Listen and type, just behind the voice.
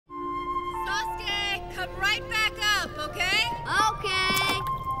come right back up, okay? Okay.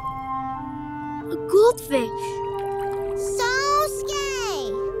 A goldfish.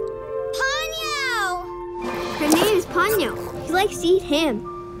 Sosuke! Ponyo! Her name is Ponyo. She likes to eat ham.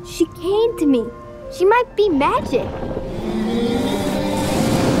 She came to me. She might be magic.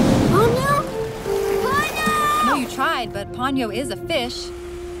 Ponyo? Ponyo! I know you tried, but Ponyo is a fish.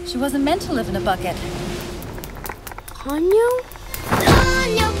 She wasn't meant to live in a bucket. Ponyo?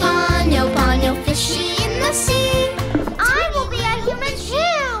 Ponyo, Ponyo, Ponyo, fishy in the sea. I will be a human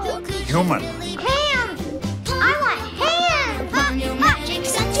too. Human? Ham! I want ham! Ponyo magic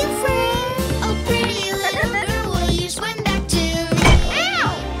set you free. Oh, pretty little girl, will you swim back to me?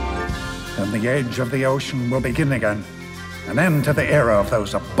 Ow! And the age of the ocean will begin again. An end to the era of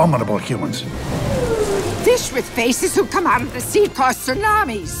those abominable humans. Fish with faces who come out of the sea cause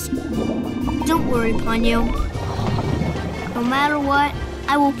tsunamis. Don't worry, Ponyo. No matter what,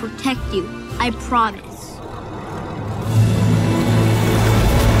 I will protect you. I promise.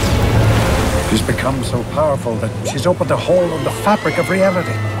 She's become so powerful that she's opened a hole in the fabric of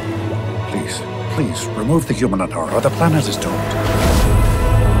reality. Please, remove the human on her, or the planet is doomed.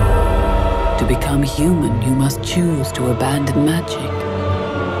 To become human, you must choose to abandon magic.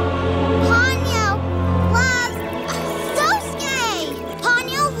 Ponyo loves Sosuke!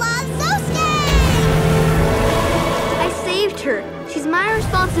 Ponyo loves Sosuke! I saved her. She's my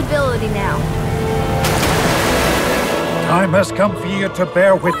responsibility now. Time has come for you to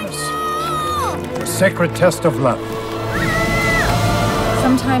bear witness. The sacred test of love.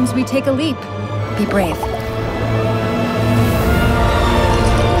 Sometimes we take a leap. Be brave.